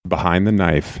Behind the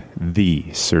Knife,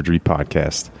 the surgery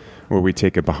podcast, where we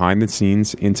take a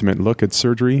behind-the-scenes, intimate look at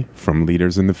surgery from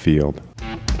leaders in the field.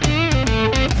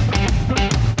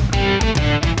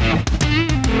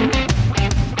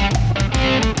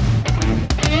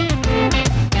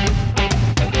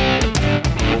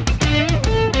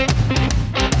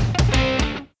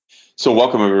 So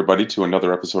welcome everybody to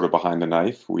another episode of Behind the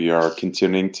Knife. We are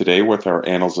continuing today with our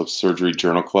Annals of Surgery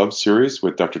Journal Club series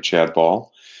with Dr. Chad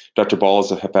Ball. Dr. Ball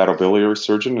is a hepatobiliary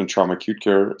surgeon and trauma acute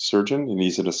care surgeon, and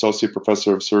he's an associate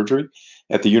professor of surgery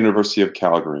at the University of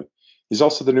Calgary. He's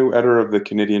also the new editor of the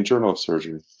Canadian Journal of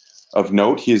Surgery. Of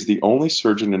note, he is the only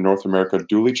surgeon in North America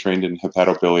duly trained in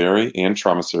hepatobiliary and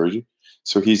trauma surgery,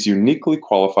 so he's uniquely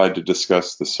qualified to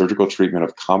discuss the surgical treatment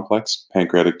of complex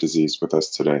pancreatic disease with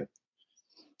us today.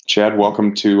 Chad,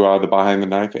 welcome to the Behind the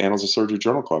Knife Annals of Surgery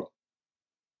Journal Club.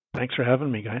 Thanks for having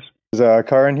me, guys.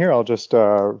 Karan here. I'll just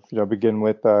begin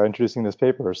with introducing this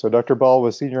paper. So Dr. Ball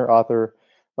was senior author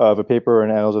of a paper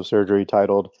in Annals of Surgery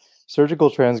titled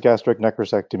Surgical Transgastric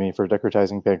Necrosectomy for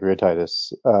Necrotizing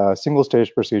Pancreatitis, a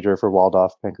single-stage procedure for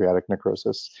walled-off pancreatic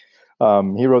necrosis.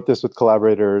 He wrote this with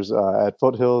collaborators at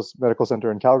Foothills Medical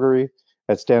Center in Calgary,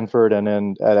 at Stanford, and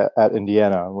then at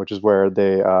Indiana, which is where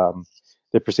they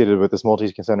proceeded with this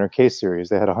multi-center case series.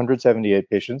 They had 178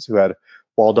 patients who had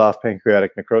walled-off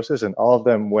pancreatic necrosis, and all of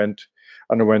them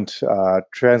underwent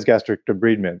transgastric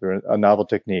debridement, a novel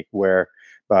technique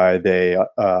whereby they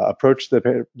approached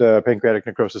the pancreatic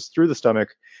necrosis through the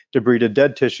stomach, debrided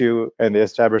dead tissue, and they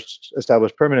established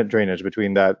permanent drainage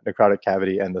between that necrotic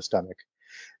cavity and the stomach.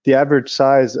 The average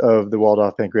size of the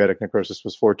walled-off pancreatic necrosis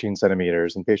was 14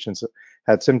 centimeters, and patients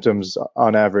had symptoms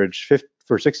on average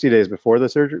for 60 days before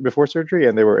surgery,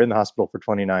 and they were in the hospital for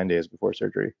 29 days before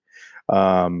surgery.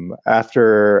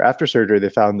 After surgery, they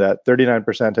found that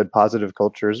 39% had positive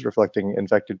cultures reflecting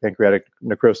infected pancreatic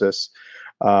necrosis.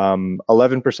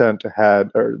 11%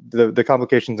 had, or the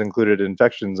complications included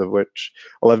infections, of which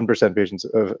 11%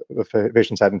 of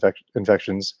patients had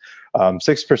infections.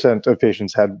 6% of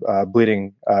patients had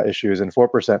bleeding issues, and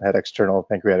 4% had external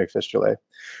pancreatic fistulae.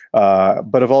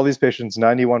 But of all these patients,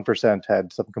 91%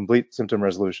 had some complete symptom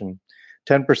resolution,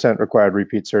 10% required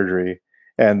repeat surgery,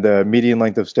 and the median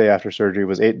length of stay after surgery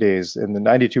was 8 days, and the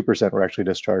 92% were actually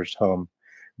discharged home.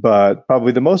 But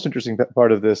probably the most interesting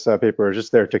part of this paper is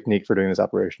just their technique for doing this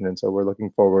operation, and so we're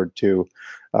looking forward to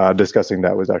discussing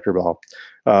that with Dr. Ball.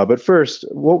 But first,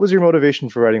 what was your motivation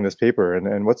for writing this paper,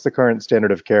 and what's the current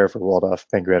standard of care for walled-off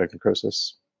pancreatic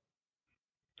necrosis?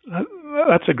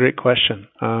 That's a great question.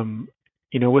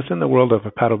 Within the world of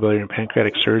hepatobiliary and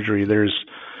pancreatic surgery, there's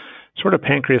sort of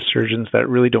pancreas surgeons that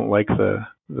really don't like the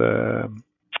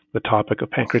topic of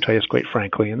pancreatitis, quite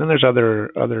frankly, and then there's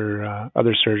other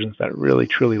surgeons that really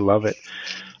truly love it.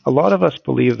 A lot of us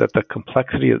believe that the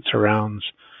complexity that surrounds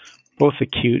both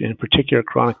acute and in particular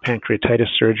chronic pancreatitis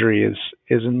surgery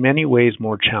is in many ways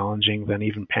more challenging than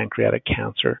even pancreatic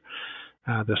cancer.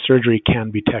 The surgery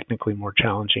can be technically more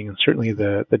challenging, and certainly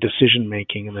the decision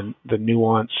making and the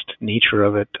nuanced nature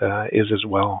of it is as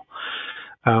well.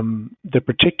 The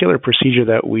particular procedure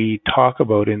that we talk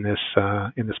about in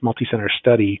this multi-center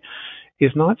study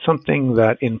is not something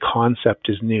that in concept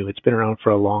is new. It's been around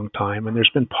for a long time, and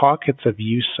there's been pockets of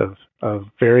use of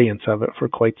variants of it for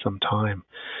quite some time.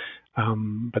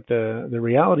 But the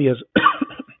reality is,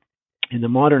 in the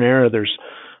modern era, there's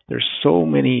so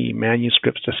many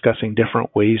manuscripts discussing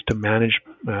different ways to manage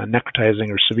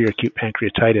necrotizing or severe acute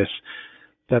pancreatitis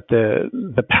that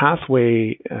the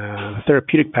pathway, the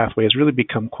therapeutic pathway, has really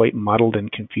become quite muddled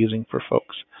and confusing for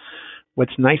folks.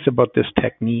 What's nice about this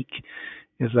technique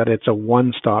is that it's a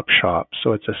one-stop shop.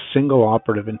 So it's a single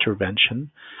operative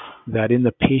intervention that in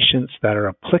the patients that are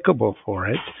applicable for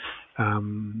it,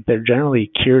 they're generally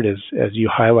cured as you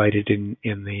highlighted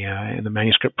in the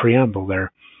manuscript preamble there.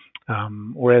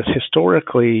 Whereas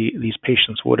historically, these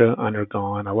patients would have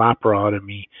undergone a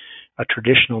laparotomy, a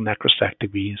traditional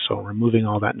necrosectomy, so removing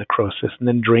all that necrosis, and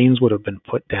then drains would have been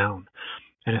put down.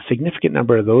 And a significant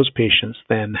number of those patients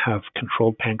then have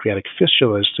controlled pancreatic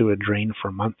fistulas through a drain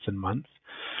for months and months.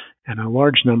 And a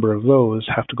large number of those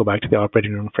have to go back to the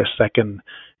operating room for a second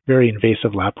very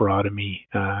invasive laparotomy,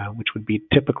 which would be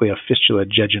typically a fistula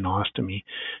jejunostomy,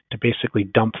 to basically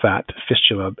dump that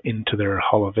fistula into their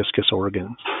hollow viscous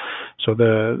organs. So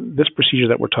this procedure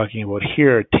that we're talking about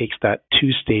here takes that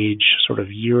two-stage sort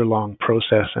of year-long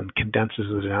process and condenses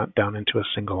it down into a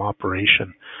single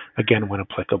operation, again, when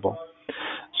applicable.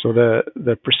 So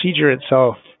the procedure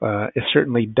itself is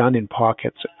certainly done in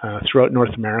pockets throughout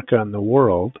North America and the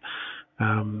world.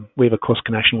 We have a close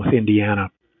connection with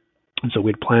Indiana. And so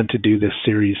we'd planned to do this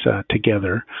series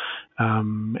together.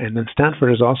 And then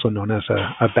Stanford is also known as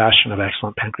a bastion of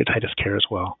excellent pancreatitis care as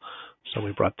well. So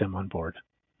we brought them on board.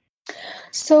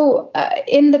 So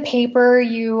in the paper,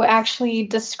 you actually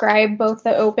describe both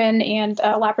the open and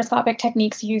laparoscopic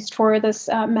techniques used for this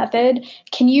method.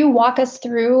 Can you walk us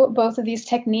through both of these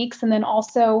techniques, and then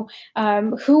also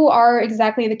who are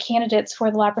exactly the candidates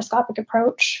for the laparoscopic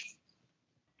approach?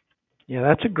 Yeah,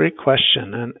 that's a great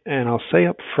question, and I'll say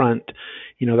up front,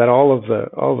 that all of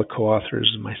the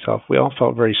co-authors and myself, we all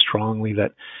felt very strongly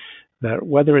that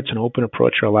whether it's an open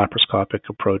approach or a laparoscopic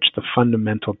approach, the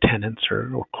fundamental tenets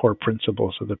or core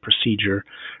principles of the procedure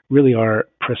really are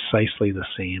precisely the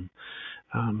same.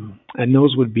 And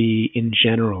those would be, in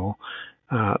general,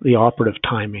 the operative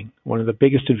timing. One of the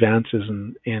biggest advances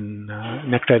in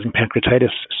necrotizing pancreatitis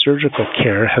surgical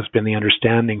care has been the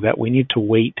understanding that we need to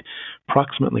wait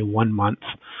approximately 1 month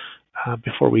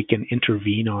before we can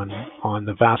intervene on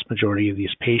the vast majority of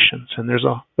these patients. And there's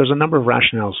a number of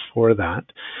rationales for that.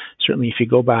 Certainly, if you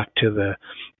go back to the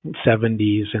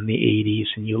 70s and the 80s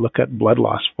and you look at blood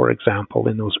loss, for example,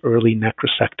 in those early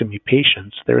necrosectomy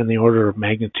patients, they're in the order of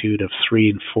magnitude of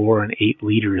 3 and 4 and 8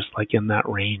 liters, like in that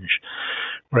range.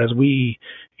 Whereas we,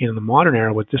 in the modern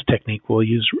era with this technique, will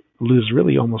lose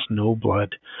really almost no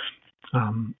blood.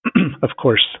 Of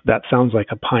course, that sounds like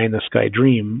a pie-in-the-sky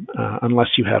dream unless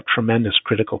you have tremendous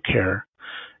critical care.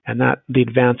 And that the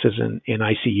advances in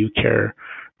ICU care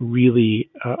really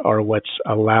are what's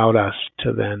allowed us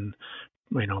to then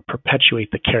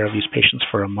perpetuate the care of these patients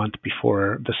for a month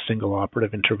before the single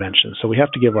operative intervention. So we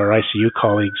have to give our ICU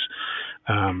colleagues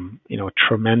a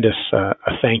tremendous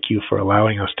thank you for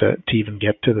allowing us to even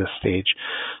get to this stage.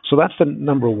 So that's the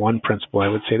number one principle, I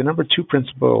would say. The number two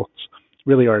principles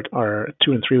really are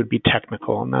 2 and 3 would be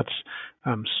technical, and that's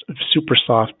super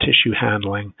soft tissue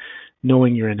handling,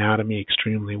 knowing your anatomy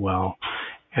extremely well.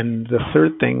 And the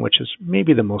third thing, which is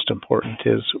maybe the most important,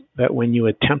 is that when you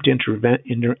attempt to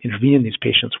intervene in these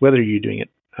patients, whether you're doing it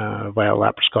via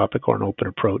laparoscopic or an open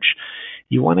approach,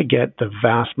 you want to get the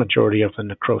vast majority of the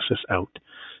necrosis out.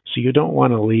 So you don't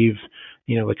want to leave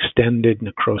extended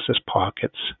necrosis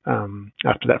pockets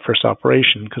after that first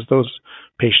operation, because those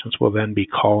patients will then be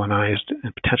colonized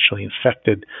and potentially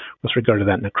infected with regard to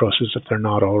that necrosis if they're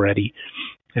not already.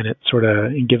 And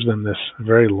it gives them this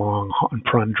very long and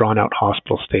drawn-out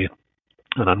hospital stay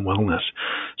and unwellness.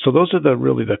 So those are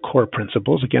really the core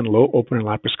principles. Again, low, open, and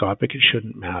laparoscopic, it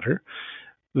shouldn't matter.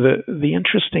 The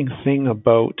interesting thing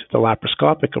about the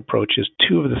laparoscopic approach is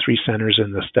 2 of the 3 centers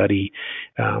in the study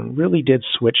really did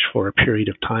switch for a period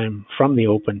of time from the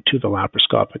open to the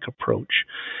laparoscopic approach.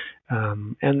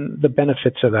 And the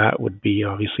benefits of that would be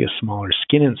obviously a smaller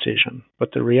skin incision.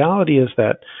 But the reality is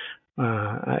that,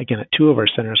 again, at 2 of our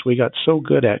centers, we got so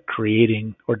good at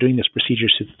creating or doing this procedure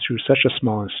through such a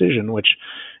small incision, which,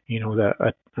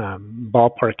 the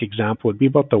ballpark example would be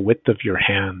about the width of your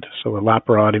hand. So a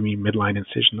laparotomy midline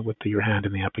incision, the width of your hand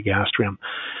in the epigastrium.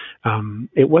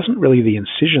 It wasn't really the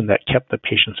incision that kept the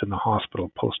patients in the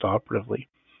hospital post-operatively.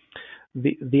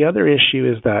 The other issue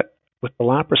is that with the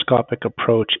laparoscopic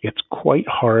approach, it's quite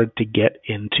hard to get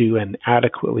into and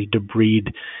adequately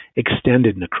debride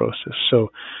extended necrosis.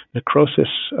 So necrosis,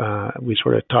 we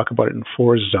talk about it in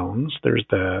 4 zones. There's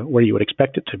where you would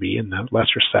expect it to be in the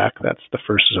lesser sac, that's the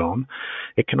first zone.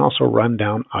 It can also run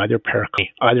down either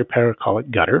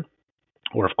paracolic gutter,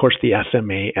 or of course the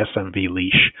SMA, SMV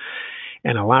leash.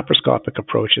 And in a laparoscopic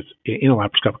approach,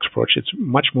 it's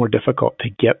much more difficult to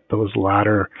get those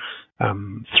latter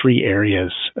 3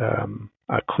 areas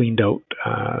cleaned out.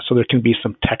 So there can be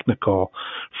some technical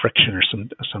friction or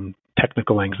some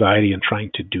technical anxiety in trying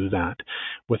to do that.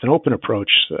 With an open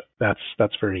approach,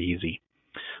 that's very easy.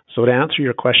 So to answer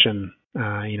your question,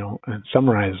 and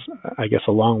summarize, I guess,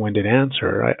 a long-winded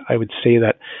answer, I would say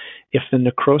that if the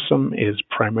necrosum is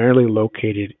primarily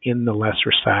located in the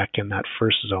lesser sac in that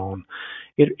first zone,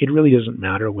 it really doesn't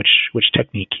matter which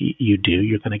technique you do.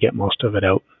 You're going to get most of it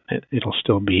out. It'll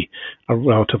still be a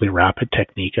relatively rapid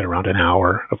technique at around an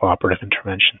hour of operative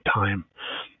intervention time.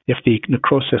 If the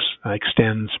necrosis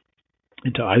extends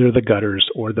into either the gutters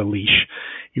or the leash,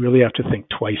 you really have to think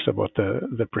twice about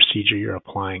the procedure you're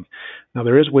applying. Now,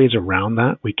 there is ways around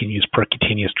that. We can use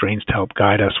percutaneous drains to help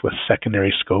guide us with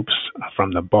secondary scopes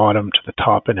from the bottom to the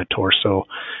top in a torso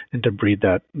and to breed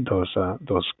those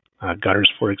gutters,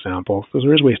 for example. So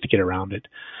there is ways to get around it.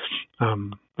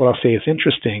 What I'll say is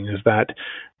interesting is that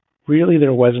really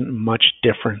there wasn't much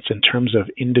difference in terms of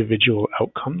individual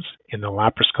outcomes in the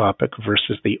laparoscopic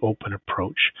versus the open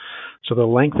approach. So the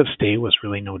length of stay was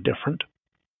really no different.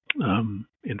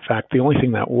 In fact, the only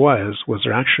thing that was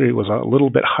there actually was a little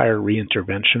bit higher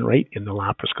reintervention rate in the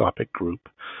laparoscopic group.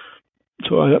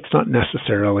 So that's not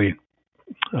necessarily,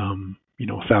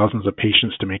 thousands of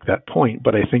patients to make that point,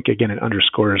 but I think, again, it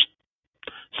underscores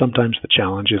sometimes the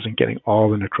challenges in getting all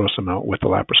the necrosum out with the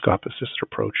laparoscopic-assisted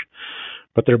approach.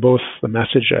 But they're both, the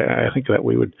message I think that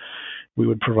we would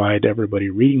provide everybody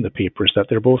reading the papers, that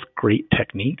they're both great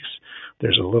techniques.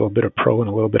 There's a little bit of pro and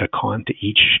a little bit of con to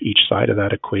each side of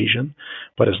that equation.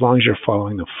 But as long as you're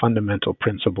following the fundamental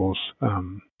principles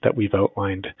that we've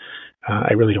outlined,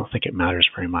 I really don't think it matters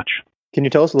very much. Can you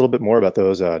tell us a little bit more about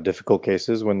those difficult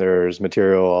cases when there's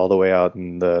material all the way out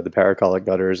in the paracolic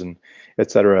gutters and et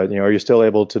cetera? Are you still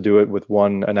able to do it with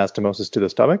one anastomosis to the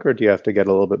stomach, or do you have to get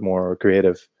a little bit more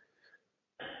creative?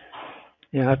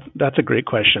 Yeah, that's a great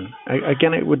question.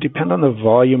 Again, it would depend on the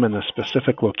volume and the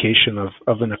specific location of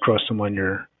the necrosum on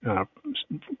your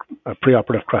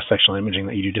preoperative cross-sectional imaging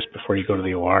that you do just before you go to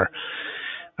the OR.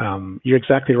 You're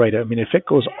exactly right. I mean, if it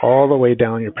goes all the way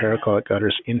down your paracolic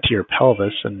gutters into your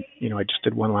pelvis, and I just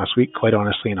did one last week, quite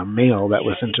honestly, in a male that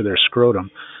was into their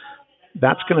scrotum,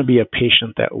 that's going to be a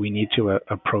patient that we need to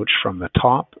approach from the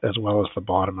top as well as the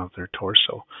bottom of their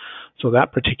torso. So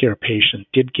that particular patient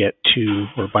did get 2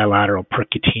 bilateral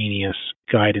percutaneous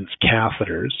guidance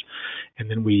catheters, and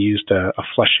then we used a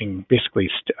flushing, basically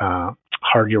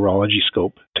hard urology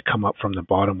scope to come up from the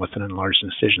bottom with an enlarged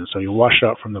incision. So you wash it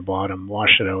out from the bottom,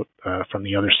 wash it out from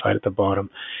the other side at the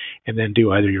bottom, and then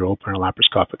do either your open or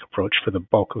laparoscopic approach for the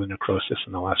bulk of the necrosis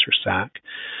in the lesser sac.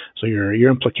 So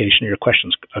your implication, your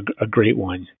question's a great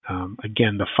one.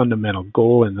 Again, the fundamental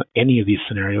goal in any of these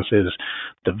scenarios is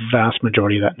the vast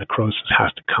majority of that necrosis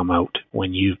has to come out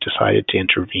when you've decided to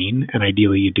intervene, and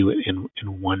ideally you do it in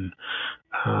one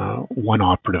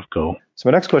operative go. So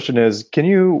my next question is, can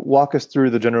you walk us through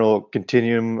the general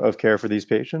continuum of care for these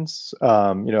patients?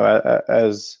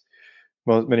 As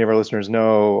many of our listeners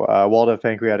know, Waldeck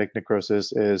pancreatic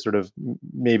necrosis is sort of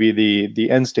maybe the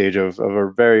end stage of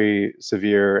a very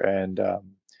severe and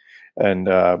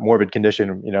morbid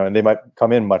condition, and they might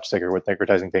come in much sicker with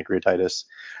necrotizing pancreatitis,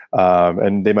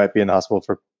 and they might be in the hospital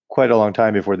for quite a long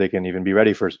time before they can even be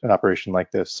ready for an operation like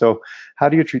this. So how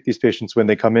do you treat these patients when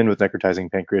they come in with necrotizing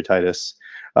pancreatitis,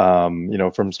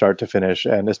 from start to finish?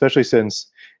 And especially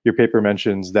since your paper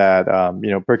mentions that,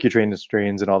 percutaneous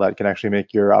strains and all that can actually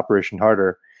make your operation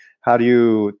harder, how do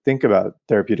you think about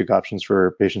therapeutic options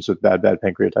for patients with bad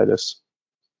pancreatitis?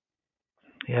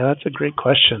 Yeah, that's a great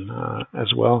question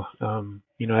as well.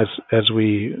 As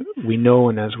we know,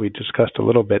 and as we discussed a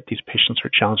little bit, these patients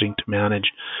are challenging to manage.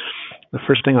 The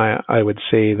first thing I would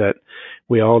say that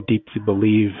we all deeply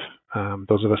believe,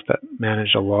 those of us that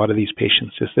manage a lot of these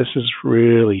patients, is this is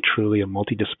really, truly a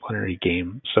multidisciplinary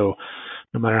game. So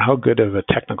no matter how good of a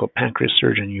technical pancreas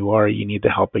surgeon you are, you need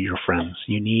the help of your friends.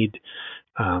 You need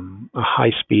a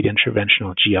high-speed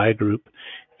interventional GI group.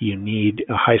 You need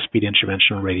a high-speed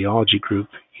interventional radiology group.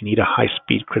 You need a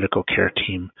high-speed critical care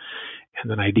team. And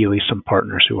then ideally some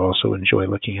partners who also enjoy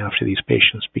looking after these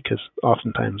patients, because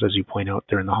oftentimes, as you point out,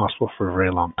 they're in the hospital for a very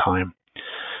long time.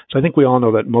 So I think we all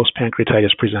know that most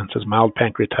pancreatitis presents as mild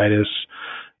pancreatitis,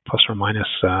 plus or minus,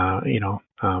 a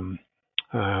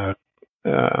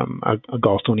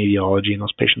gallstone etiology, and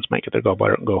those patients might get their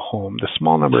gallbladder and go home. The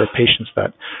small number of patients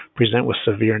that present with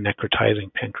severe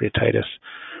necrotizing pancreatitis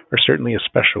are certainly a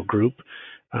special group.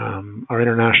 Our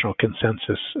international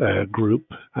consensus group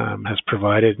has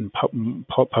provided and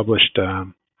published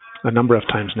a number of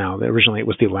times now. Originally it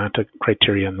was the Atlanta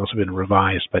criteria, and those have been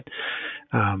revised, but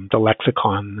the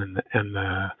lexicon and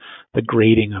the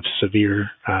grading of severe,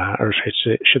 or I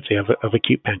should say of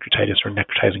acute pancreatitis or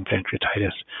necrotizing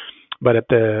pancreatitis. But at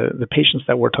the patients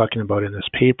that we're talking about in this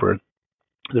paper,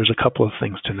 there's a couple of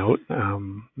things to note.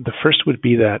 The first would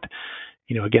be that,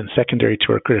 again, secondary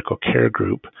to our critical care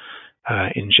group,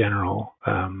 in general,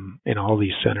 in all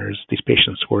these centers, these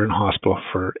patients were in hospital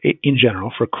for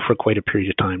quite a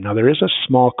period of time. Now, there is a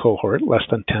small cohort, less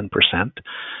than 10%,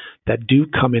 that do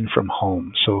come in from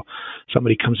home. So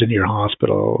somebody comes into your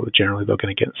hospital, generally they're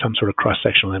going to get some sort of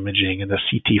cross-sectional imaging, and the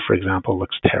CT, for example,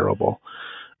 looks terrible.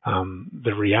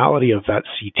 The reality of that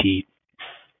CT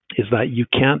is that you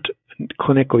can't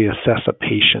clinically assess a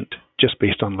patient just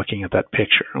based on looking at that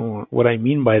picture. What I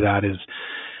mean by that is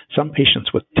some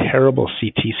patients with terrible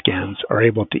CT scans are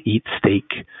able to eat steak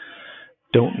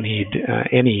don't need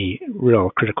any real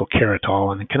critical care at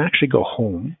all, and can actually go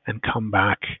home and come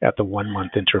back at the 1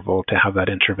 month interval to have that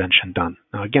intervention done.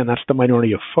 Now, again, that's the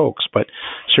minority of folks, but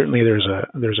certainly there's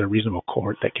a reasonable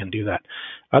cohort that can do that.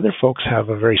 Other folks have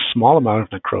a very small amount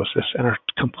of necrosis and are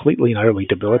completely and utterly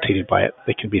debilitated by it.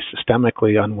 They can be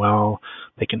systemically unwell.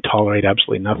 They can tolerate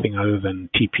absolutely nothing other than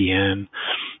TPN.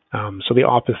 So the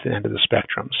opposite end of the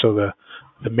spectrum. So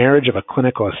the marriage of a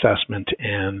clinical assessment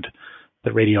and the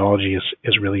radiology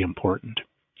is really important.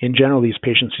 In general, these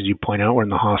patients, as you point out, were in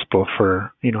the hospital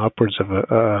for upwards of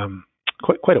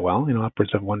quite a while,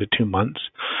 upwards of 1 to 2 months.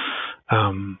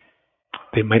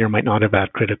 They might or might not have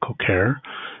had critical care.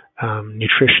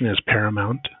 Nutrition is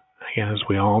paramount, again, as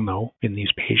we all know, in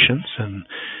these patients. And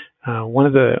one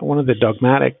of the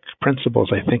dogmatic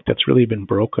principles I think that's really been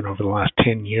broken over the last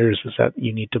 10 years is that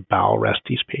you need to bowel rest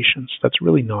these patients. That's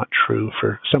really not true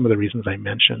for some of the reasons I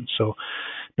mentioned. So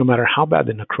no matter how bad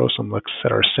the necrosum looks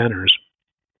at our centers,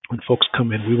 when folks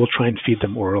come in, we will try and feed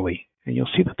them orally. And you'll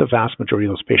see that the vast majority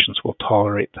of those patients will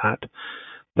tolerate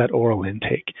that oral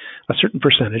intake. A certain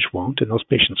percentage won't, and those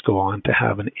patients go on to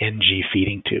have an NG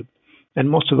feeding tube. And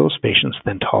most of those patients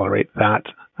then tolerate that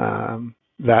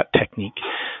technique.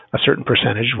 A certain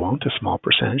percentage won't, a small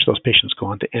percentage. Those patients go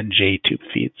on to NJ tube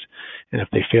feeds. And if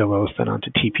they fail those, then on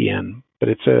to TPN. But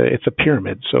it's a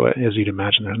pyramid, so as you'd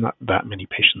imagine, there's not that many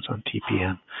patients on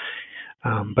TPN.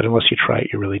 But unless you try it,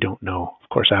 you really don't know. Of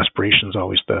course, aspiration is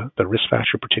always the risk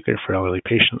factor, particularly for elderly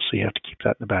patients, so you have to keep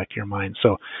that in the back of your mind.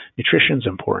 So nutrition is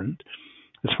important.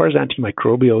 As far as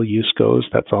antimicrobial use goes,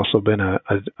 that's also been a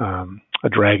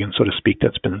dragon, so to speak,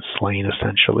 that's been slain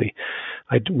essentially.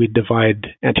 We divide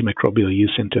antimicrobial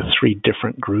use into 3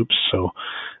 different groups. So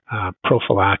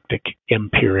prophylactic,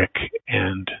 empiric,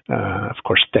 and of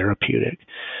course therapeutic.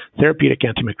 Therapeutic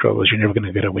antimicrobials you're never going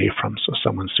to get away from. So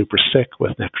someone's super sick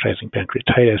with necrotizing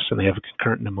pancreatitis and they have a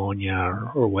concurrent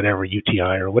pneumonia or whatever,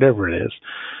 UTI or whatever it is,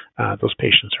 those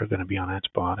patients are going to be on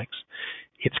antibiotics.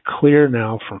 It's clear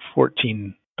now from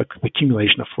the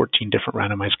accumulation of 14 different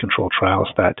randomized controlled trials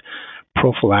that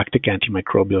prophylactic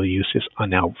antimicrobial use is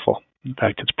unhelpful. In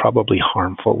fact, it's probably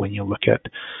harmful when you look at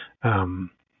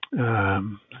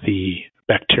the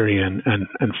bacteria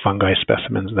and fungi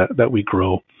specimens that we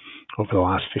grow over the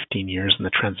last 15 years and the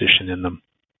transition in them.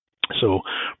 So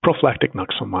prophylactic, not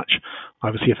so much.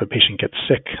 Obviously, if a patient gets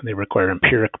sick, they require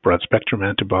empiric broad-spectrum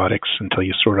antibiotics until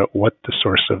you sort out what the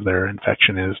source of their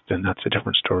infection is, then that's a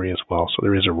different story as well. So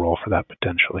there is a role for that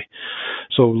potentially.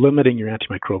 So limiting your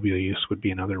antimicrobial use would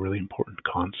be another really important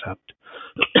concept.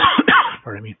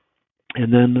 Pardon me.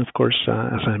 And then, of course,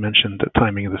 as I mentioned, the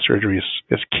timing of the surgery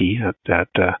is key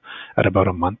at about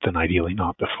a month and ideally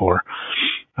not before.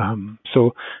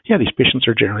 So, yeah, these patients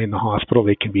are generally in the hospital.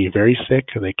 They can be very sick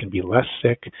or they can be less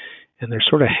sick, and they're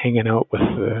sort of hanging out with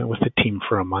the team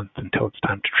for a month until it's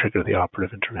time to trigger the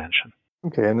operative intervention.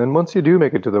 Okay, and then once you do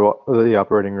make it to the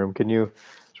operating room, can you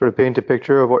sort of paint a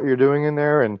picture of what you're doing in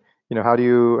there, and how do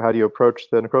you approach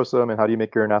the necrosum, and how do you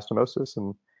make your anastomosis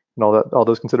and all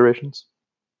those considerations?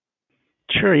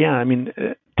 Sure, yeah. I mean,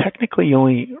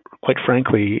 technically, quite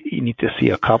frankly, you need to see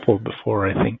a couple before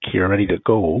I think you're ready to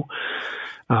go.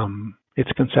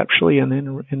 It's conceptually, and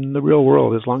then in the real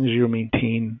world, as long as you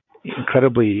maintain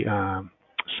incredibly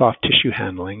soft tissue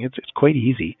handling, it's quite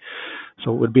easy.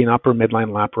 So it would be an upper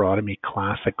midline laparotomy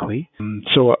classically.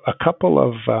 So a couple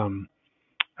of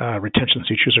retention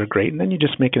sutures are great, and then you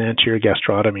just make an anterior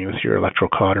gastrotomy with your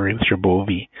electrocautery, with your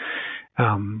Bovie.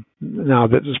 Now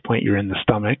at this point you're in the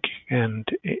stomach, and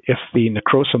if the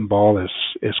necrosum ball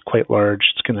is quite large,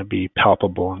 it's going to be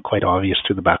palpable and quite obvious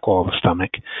through the back wall of the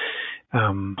stomach.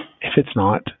 If it's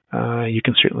not, you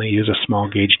can certainly use a small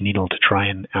gauge needle to try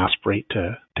and aspirate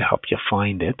to help you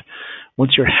find it.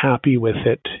 Once you're happy with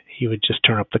it, you would just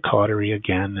turn up the cautery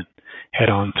again and head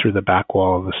on through the back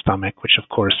wall of the stomach, which of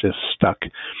course is stuck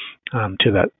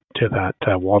to that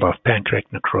walled off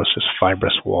pancreatic necrosis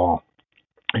fibrous wall.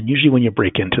 And usually when you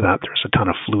break into that, there's a ton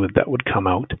of fluid that would come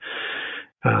out.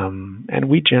 And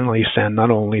we generally send not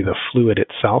only the fluid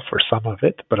itself or some of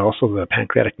it, but also the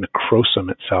pancreatic necrosum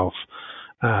itself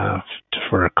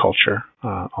for a culture,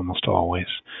 almost always.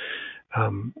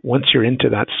 Once you're into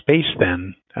that space,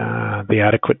 then the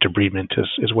adequate debridement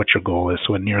is what your goal is,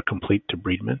 so a near complete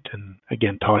debridement. And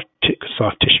again,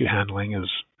 soft tissue handling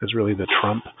is really the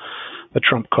trump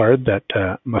card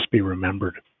that must be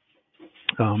remembered.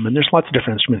 And there's lots of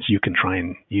different instruments you can try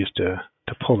and use to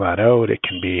pull that out. It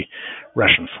can be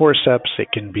Russian forceps. It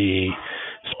can be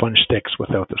sponge sticks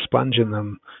without the sponge in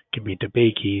them. It can be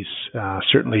DeBakey's.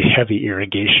 Certainly heavy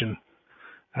irrigation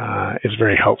is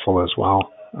very helpful as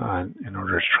well. in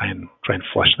order to try and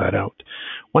flush that out.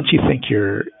 Once you think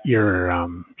your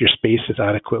space is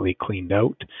adequately cleaned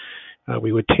out,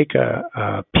 we would take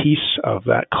a piece of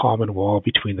that common wall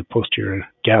between the posterior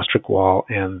gastric wall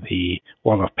and the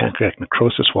wall of pancreatic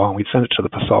necrosis wall, and we'd send it to the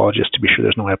pathologist to be sure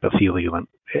there's no epithelium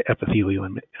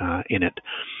in it.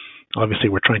 Obviously,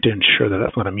 we're trying to ensure that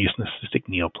that's not a mucinous cystic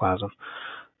neoplasm.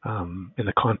 In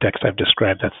the context I've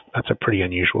described, that's a pretty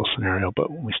unusual scenario, but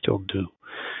we still do.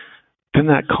 Then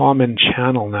that common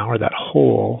channel now, or that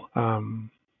hole,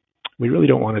 we really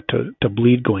don't want it to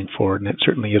bleed going forward, and it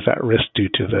certainly is at risk due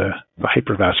to the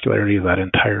hypervascularity of that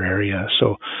entire area.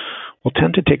 So we'll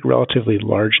tend to take a relatively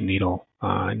large needle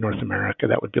in North America.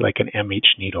 That would be like an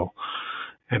MH needle,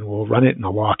 and we'll run it in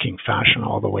a locking fashion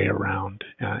all the way around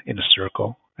in a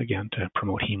circle, again, to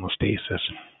promote hemostasis.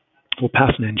 We'll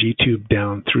pass an NG tube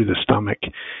down through the stomach,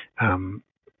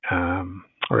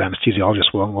 or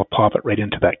anesthesiologist will, and we'll pop it right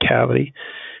into that cavity.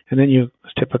 And then you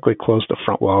typically close the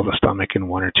front wall of the stomach in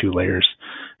 1 or 2 layers.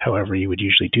 However you would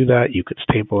usually do that. You could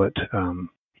staple it. You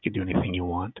could do anything you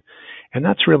want. And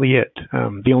that's really it.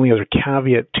 The only other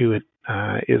caveat to it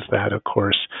is that, of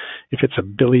course, if it's a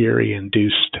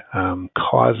biliary-induced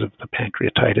cause of the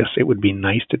pancreatitis, it would be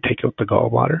nice to take out the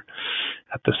gallbladder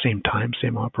at the same time,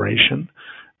 same operation.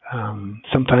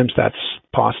 Sometimes that's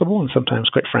possible, and sometimes,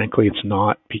 quite frankly, it's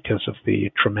not because of the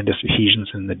tremendous adhesions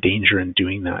and the danger in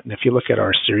doing that. And if you look at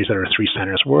our series at our 3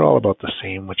 centers, we're all about the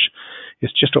same, which is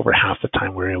just over half the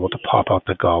time we're able to pop out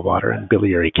the gallbladder in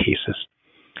biliary cases.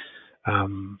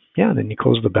 And then you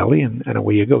close the belly and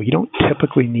away you go. You don't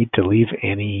typically need to leave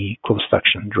any closed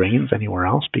suction drains anywhere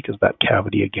else because that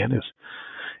cavity, again,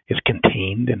 is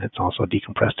contained, and it's also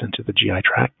decompressed into the GI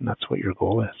tract, and that's what your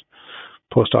goal is.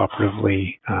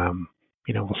 Post-operatively,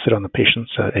 we'll sit on the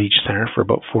patients at each center for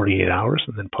about 48 hours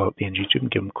and then pull out the NG tube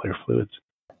and give them clear fluids.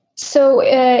 So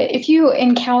if you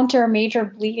encounter major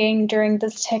bleeding during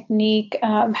this technique,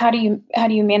 how do you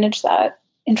manage that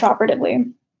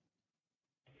intraoperatively?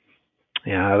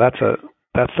 Yeah,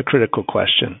 that's the critical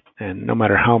question. And no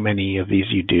matter how many of these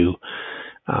you do,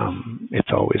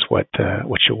 it's always what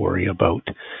you worry about.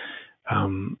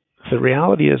 The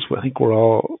reality is, I think we're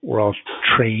all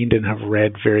trained and have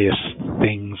read various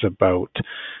things about,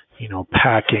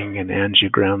 packing and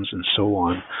angiograms and so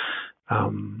on.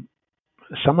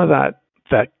 Some of that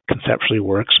conceptually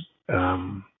works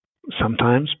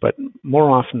sometimes, but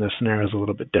more often the scenario is a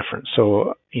little bit different.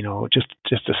 So, just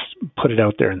to put it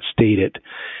out there and state it,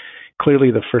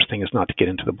 clearly the first thing is not to get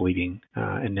into the bleeding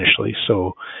initially.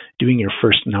 So doing your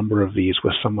first number of these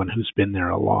with someone who's been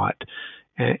there a lot.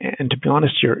 And to be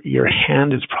honest, your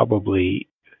hand is probably,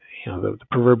 the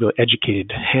proverbial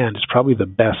educated hand is probably the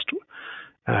best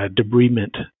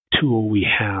debridement tool we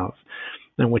have.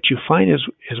 And what you find is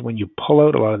when you pull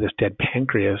out a lot of this dead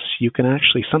pancreas, you can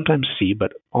actually sometimes see,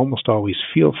 but almost always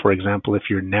feel, for example, if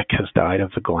your neck has died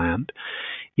of the gland,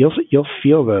 you'll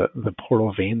feel the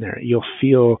portal vein there. You'll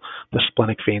feel the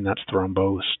splenic vein that's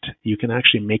thrombosed. You can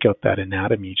actually make out that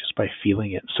anatomy just by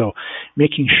feeling it. So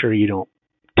making sure you don't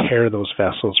tear those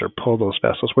vessels or pull those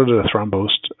vessels, whether they're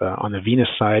thrombosed on the venous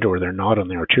side or they're not on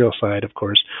the arterial side, of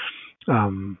course,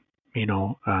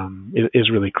 is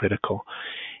really critical.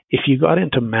 If you got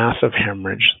into massive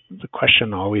hemorrhage, the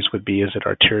question always would be, is it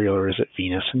arterial or is it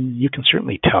venous? And you can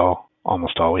certainly tell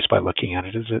almost always by looking at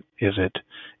it. Is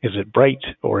it bright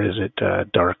or is it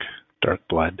dark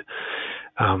blood?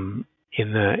 In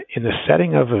the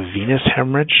setting of a venous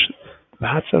hemorrhage,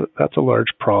 that's a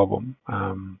large problem,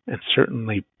 and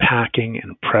certainly packing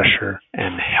and pressure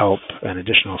and help and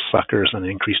additional suckers and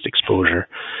increased exposure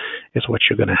is what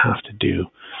you're going to have to do.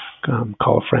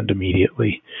 Call a friend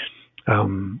immediately.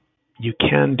 You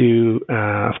can do,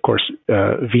 of course,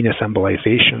 venous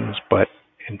embolizations, but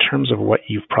in terms of what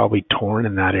you've probably torn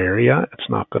in that area, it's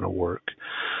not going to work.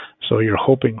 So you're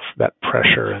hoping that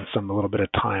pressure and a little bit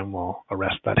of time will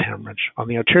arrest that hemorrhage. On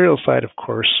the arterial side, of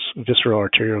course, visceral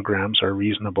arteriograms are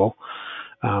reasonable.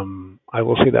 I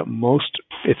will say that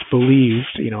it's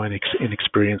believed, in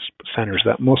experienced centers,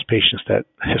 that most patients that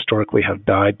historically have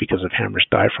died because of hemorrhage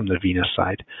die from the venous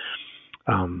side.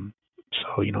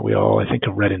 So, we all, I think,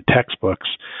 have read in textbooks,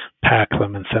 pack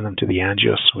them and send them to the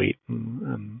angio suite.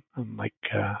 And like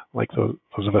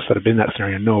those of us that have been in that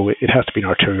scenario know, it has to be an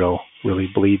arterial really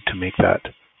bleed to make that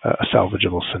a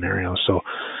salvageable scenario. So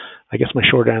I guess my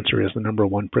short answer is the number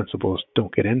one principle is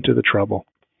don't get into the trouble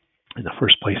in the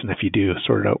first place. And if you do,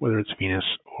 sort it out whether it's venous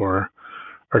or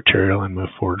arterial and move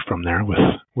forward from there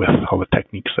with all the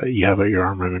techniques that you have at your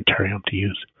armamentarium to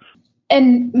use.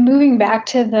 And moving back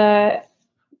to the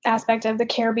aspect of the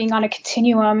care being on a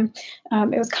continuum.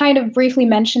 It was kind of briefly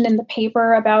mentioned in the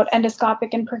paper about endoscopic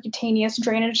and percutaneous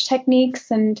drainage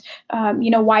techniques and,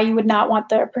 why you would not want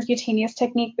the percutaneous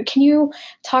technique. But can you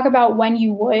talk about when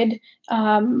you would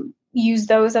use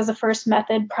those as a first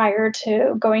method prior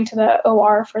to going to the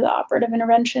OR for the operative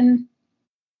intervention?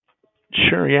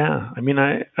 Sure, yeah. I mean,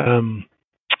 I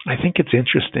think it's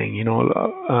interesting,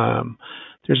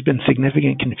 there's been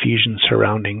significant confusion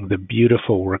surrounding the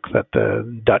beautiful work that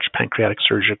the Dutch Pancreatic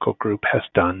Surgical Group has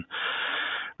done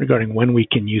regarding when we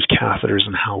can use catheters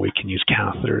and how we can use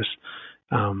catheters.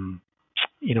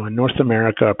 In North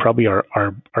America, probably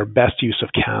our best use of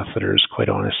catheters, quite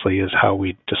honestly, is how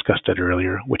we discussed it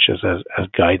earlier, which is as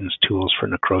guidance tools for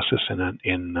necrosis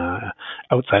in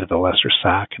outside of the lesser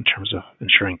sac in terms of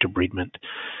ensuring debridement.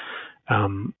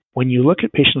 When you look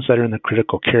at patients that are in the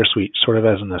critical care suite, sort of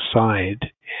as an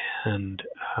aside, and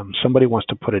somebody wants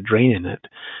to put a drain in it,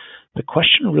 the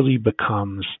question really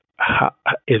becomes,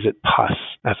 is it pus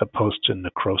as opposed to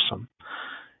necrosum?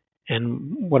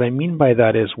 And what I mean by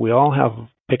that is we all have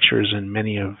pictures in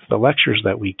many of the lectures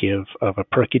that we give of a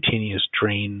percutaneous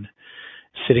drain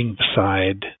sitting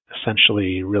beside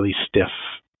essentially really stiff,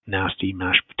 nasty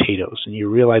mashed potatoes. And you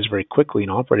realize very quickly in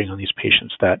operating on these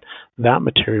patients that that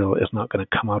material is not going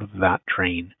to come out of that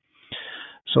drain.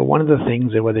 So one of the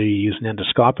things that whether you use an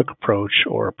endoscopic approach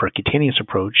or a percutaneous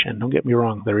approach, and don't get me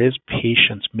wrong, there is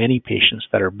many patients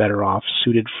that are better off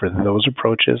suited for those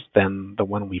approaches than the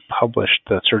one we published,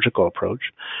 the surgical approach.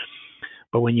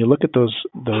 But when you look at those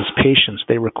patients,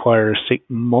 they require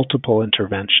multiple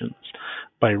interventions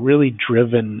by really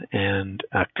driven and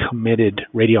committed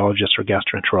radiologists or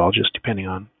gastroenterologists, depending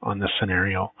on the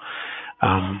scenario.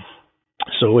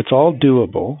 So it's all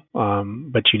doable,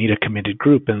 but you need a committed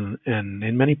group, and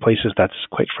in many places that's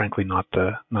quite frankly not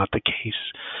the case.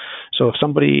 So if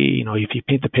somebody, if you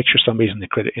paint the picture, somebody's in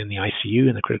the ICU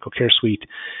in the critical care suite,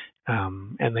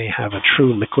 and they have a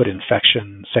true liquid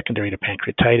infection secondary to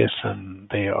pancreatitis, and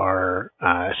they are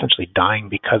essentially dying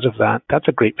because of that, that's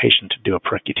a great patient to do a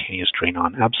percutaneous drain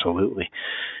on. Absolutely,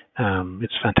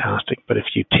 it's fantastic. But if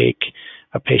you take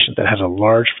a patient that has a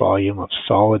large volume of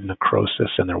solid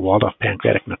necrosis and their walled-off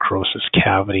pancreatic necrosis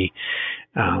cavity,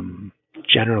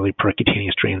 generally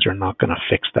percutaneous drains are not going to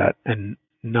fix that. And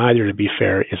neither, to be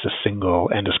fair, is a single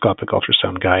endoscopic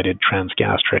ultrasound-guided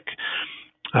transgastric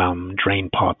drain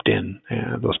popped in.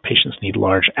 Those patients need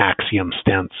large axiom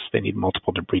stents. They need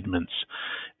multiple debridements.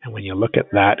 And when you look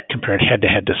at that compared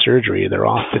head-to-head to surgery, they're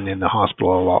often in the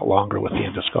hospital a lot longer with the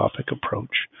endoscopic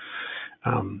approach.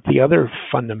 The other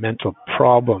fundamental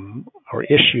problem or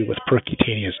issue with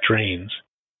percutaneous drains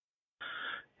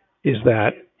is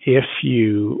that if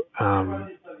you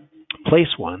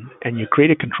place one and you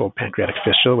create a controlled pancreatic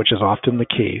fistula, which is often the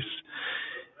case,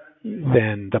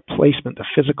 then the placement, the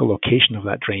physical location of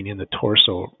that drain in the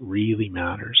torso really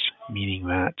matters, meaning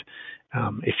that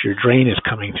if your drain is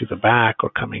coming through the back or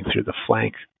coming through the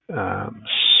flank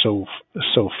so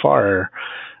far,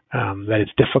 that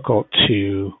it's difficult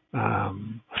to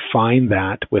find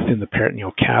that within the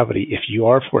peritoneal cavity. If you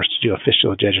are forced to do a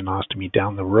fistula jejunostomy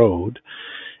down the road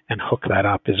and hook that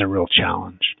up is a real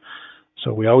challenge.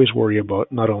 So we always worry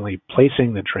about not only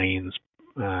placing the drains,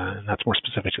 and that's more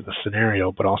specific to the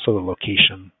scenario, but also the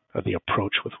location of the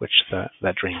approach with which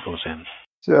that drain goes in.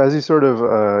 So as you sort of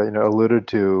alluded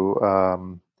to,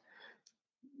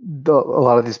 a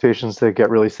lot of these patients that get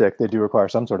really sick, they do require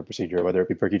some sort of procedure, whether it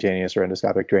be percutaneous or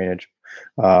endoscopic drainage.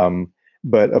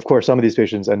 But of course, some of these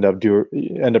patients end up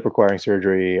requiring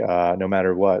surgery no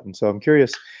matter what. And so I'm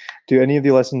curious, do any of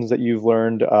the lessons that you've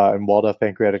learned in walled-off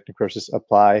pancreatic necrosis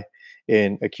apply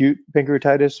in acute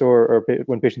pancreatitis or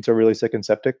when patients are really sick and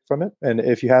septic from it? And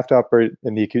if you have to operate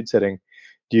in the acute setting,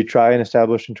 do you try and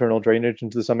establish internal drainage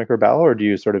into the stomach or bowel, or do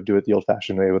you sort of do it the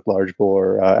old-fashioned way with large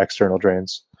bore external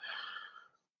drains?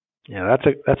 Yeah,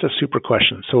 that's a super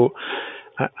question. So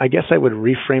I guess I would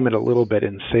reframe it a little bit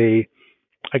and say,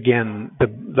 again,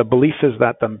 the belief is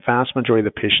that the vast majority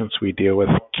of the patients we deal with,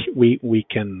 we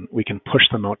can push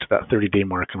them out to that 30-day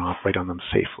mark and operate on them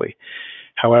safely.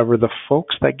 However, the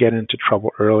folks that get into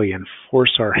trouble early and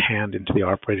force our hand into the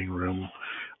operating room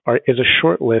is a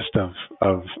short list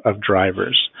of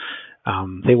drivers.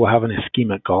 They will have an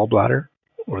ischemic gallbladder,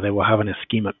 or they will have an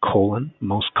ischemic colon,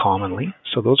 most commonly.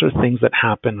 So those are things that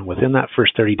happen within that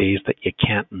first 30 days that you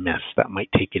can't miss, that might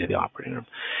take you to the operating room.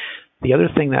 The other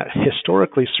thing that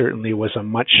historically certainly was a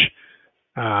much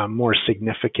more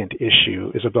significant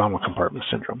issue is abdominal compartment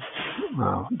syndrome,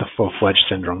 the full-fledged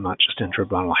syndrome, not just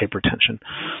intra-abdominal hypertension.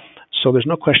 So there's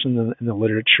no question in the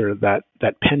literature that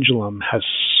pendulum has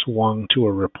swung to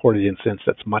a reported incidence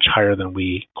that's much higher than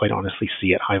we quite honestly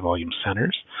see at high volume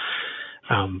centers.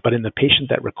 But in the patient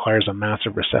that requires a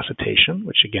massive resuscitation,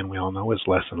 which again we all know is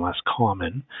less and less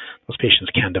common, those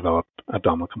patients can develop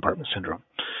abdominal compartment syndrome.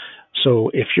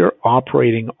 So if you're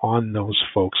operating on those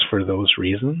folks for those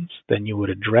reasons, then you would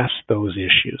address those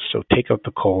issues. So take out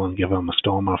the colon, give them a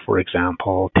stoma, for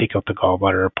example, take out the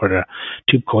gallbladder, put a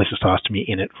tube cholecystostomy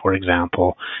in it, for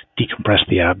example, decompress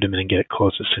the abdomen and get it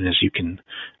closed as soon as you can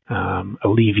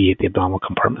alleviate the abdominal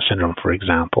compartment syndrome, for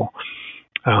example.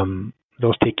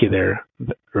 Those take you there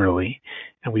early,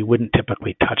 and we wouldn't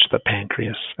typically touch the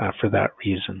pancreas for that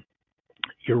reason.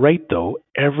 You're right, though.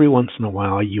 Every once in a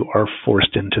while, you are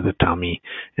forced into the tummy,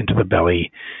 into the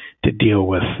belly, to deal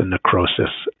with the necrosis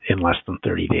in less than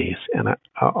 30 days. And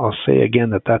I'll say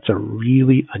again that that's a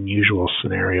really unusual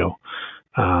scenario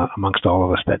amongst all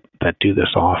of us that do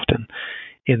this often.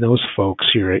 In those folks,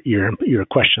 your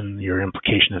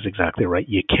implication is exactly right.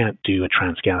 You can't do a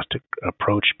transgastric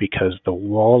approach because the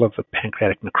wall of the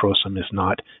pancreatic necrosum is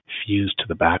not fused to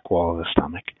the back wall of the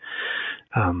stomach.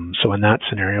 So in that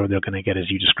scenario, they're going to get,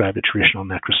 as you described, a traditional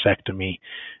necrosectomy,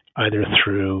 either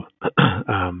through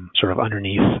sort of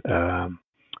underneath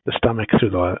the stomach through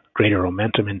the greater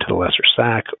omentum into the lesser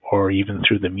sac, or even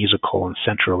through the mesocolon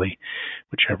centrally,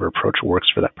 whichever approach works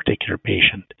for that particular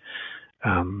patient.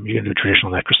 You can do a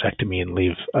traditional necrosectomy and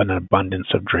leave an abundance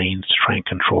of drains to try and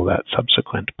control that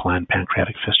subsequent planned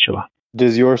pancreatic fistula.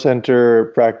 Does your center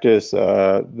practice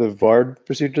the VARD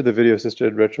procedure, the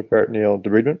video-assisted retroperitoneal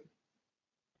debridement?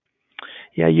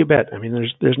 Yeah, you bet. I mean,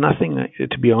 there's nothing,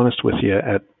 to be honest with you,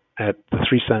 at the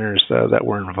three centers that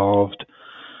were involved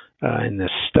in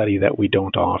this study that we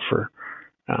don't offer.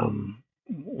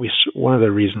 One of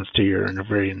the reasons to your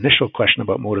very initial question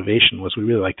about motivation was we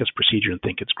really like this procedure and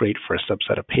think it's great for a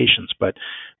subset of patients, but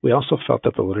we also felt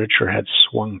that the literature had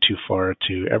swung too far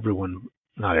to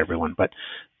not everyone, but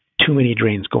too many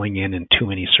drains going in too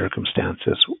many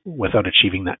circumstances without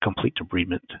achieving that complete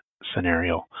debridement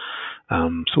scenario.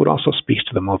 So it also speaks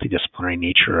to the multidisciplinary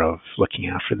nature of looking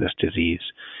after this disease.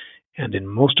 And in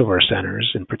most of our centers,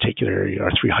 in particular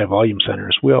our three high-volume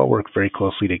centers, we all work very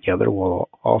closely together.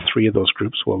 All three of those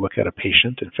groups will look at a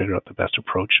patient and figure out the best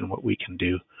approach and what we can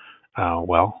do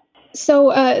well.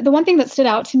 So the one thing that stood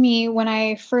out to me when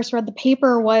I first read the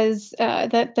paper was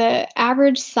that the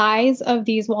average size of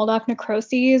these walled-off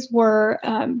necroses were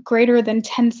greater than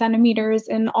 10 centimeters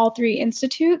in all three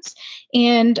institutes.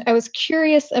 And I was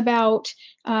curious about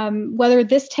whether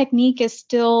this technique is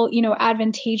still,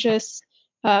 advantageous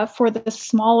for the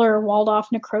smaller walled-off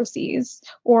necroses,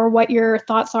 or what your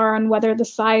thoughts are on whether the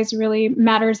size really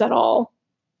matters at all.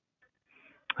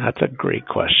 That's a great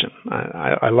question.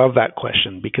 I love that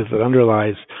question because it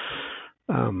underlies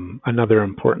another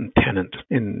important tenet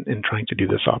in trying to do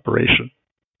this operation,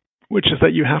 which is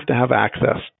that you have to have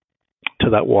access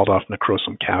to that walled-off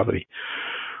necrosum cavity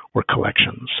or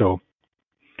collection. So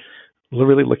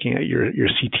really looking at your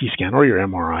CT scan or your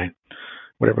MRI,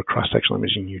 whatever cross-sectional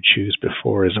imaging you choose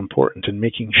before, is important in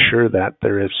making sure that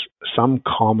there is some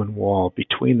common wall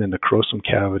between the necrosum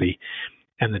cavity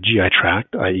and the GI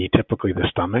tract, i.e. typically the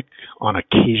stomach, on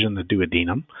occasion the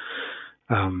duodenum,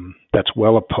 that's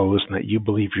well opposed and that you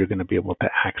believe you're going to be able to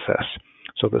access.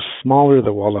 So the smaller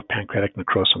the wall of pancreatic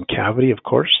necrosum cavity, of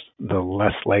course, the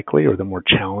less likely or the more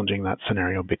challenging that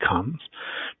scenario becomes.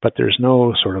 But there's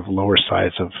no sort of lower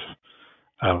size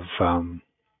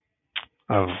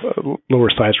lower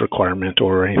size requirement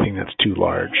or anything that's too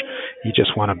large. You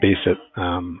just want to base it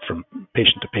from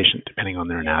patient to patient depending on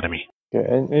their anatomy. Okay.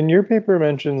 And your paper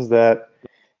mentions that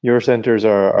your centers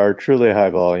are truly high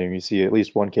volume. You see at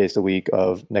least one case a week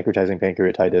of necrotizing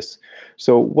pancreatitis.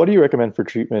 So what do you recommend for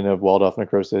treatment of walled-off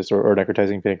necrosis or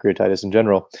necrotizing pancreatitis in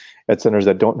general at centers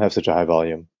that don't have such a high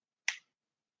volume?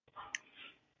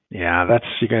 Yeah,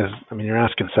 you guys, I mean, you're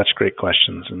asking such great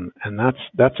questions, and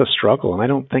that's a struggle. And I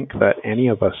don't think that any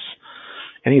of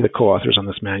the co-authors on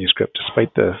this manuscript,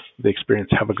 despite the experience,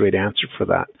 have a great answer for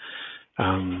that.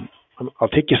 I'll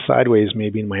take you sideways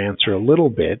maybe in my answer a little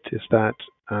bit, is that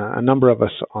a number of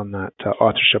us on that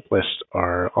authorship list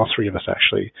are, all three of us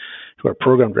actually, who are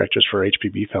program directors for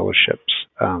HPB fellowships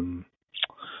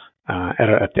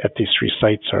at these three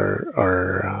sites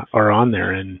are on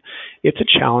there. And it's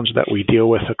a challenge that we deal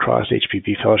with across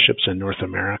HPB fellowships in North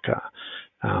America.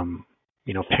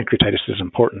 Pancreatitis is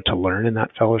important to learn in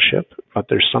that fellowship, but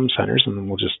there's some centers, and then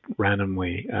we'll just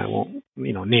randomly, won't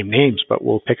name names, but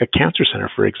we'll pick a cancer center,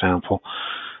 for example,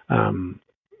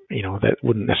 that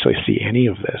wouldn't necessarily see any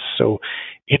of this. So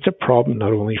it's a problem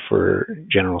not only for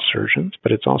general surgeons,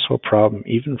 but it's also a problem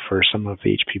even for some of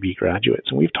the HPB graduates.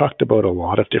 And we've talked about a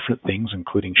lot of different things,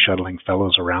 including shuttling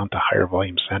fellows around to higher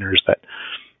volume centers that,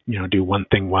 do one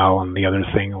thing well and the other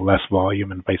thing less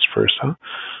volume and vice versa.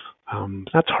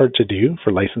 That's hard to do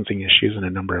for licensing issues and a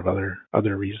number of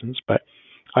other reasons. But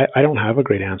I don't have a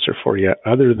great answer for you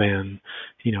other than,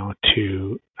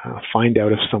 to find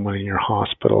out if someone in your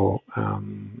hospital,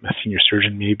 a senior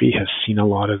surgeon maybe, has seen a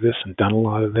lot of this and done a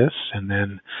lot of this, and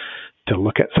then to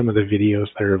look at some of the videos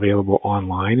that are available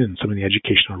online and some of the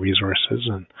educational resources,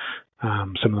 and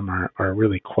some of them are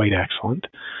really quite excellent.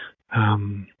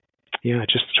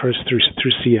 Just sort of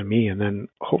through CME, and then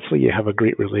hopefully you have a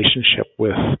great relationship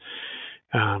with,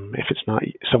 if it's not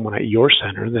someone at your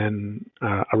center, then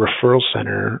a referral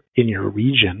center in your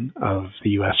region of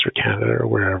the U.S. or Canada or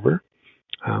wherever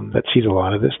that sees a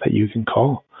lot of this that you can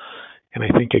call. And I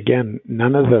think, again,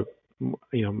 none of the,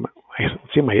 I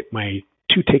see my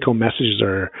two take-home messages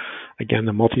are, again,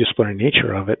 the multidisciplinary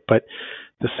nature of it. But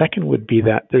the second would be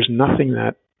that there's nothing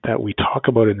that we talk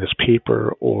about in this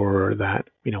paper or that,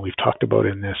 we've talked about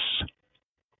in this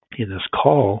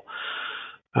call,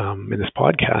 in this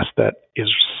podcast, that is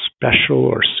special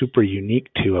or super unique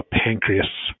to a pancreas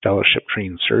fellowship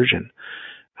trained surgeon.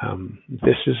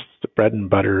 This is the bread and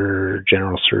butter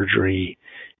general surgery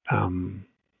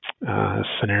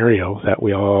scenario that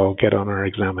we all get on our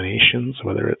examinations,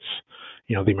 whether it's,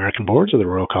 the American boards or the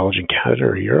Royal College in Canada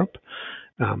or Europe.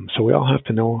 So we all have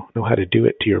to know how to do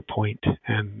it, to your point.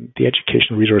 And the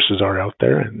educational resources are out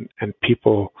there, and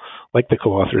people like the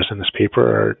co-authors in this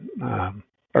paper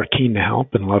are keen to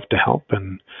help and love to help,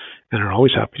 and are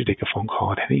always happy to take a phone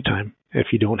call at any time if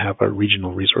you don't have a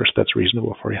regional resource that's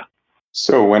reasonable for you.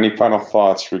 So any final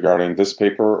thoughts regarding this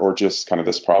paper or just kind of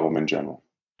this problem in general?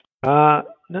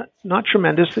 Not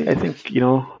tremendously. I think,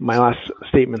 my last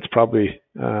statement's probably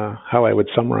how I would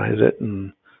summarize it,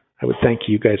 and I would thank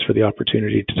you guys for the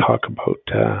opportunity to talk about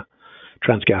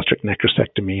transgastric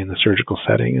necrosectomy in the surgical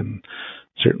setting, and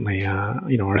certainly, our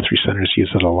three centers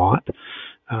use it a lot.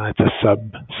 It's a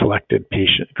sub-selected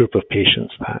group of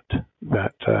patients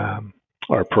that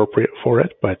are appropriate for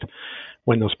it, but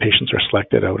when those patients are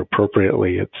selected out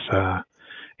appropriately,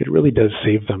 it really does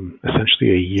save them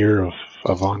essentially a year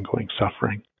of ongoing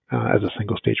suffering as a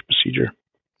single-stage procedure.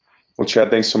 Well,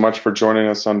 Chad, thanks so much for joining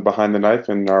us on Behind the Knife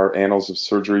in our Annals of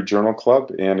Surgery Journal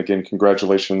Club. And again,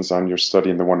 congratulations on your study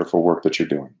and the wonderful work that you're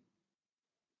doing.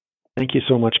 Thank you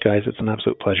so much, guys. It's an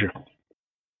absolute pleasure.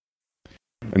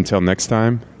 Until next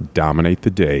time, dominate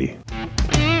the day.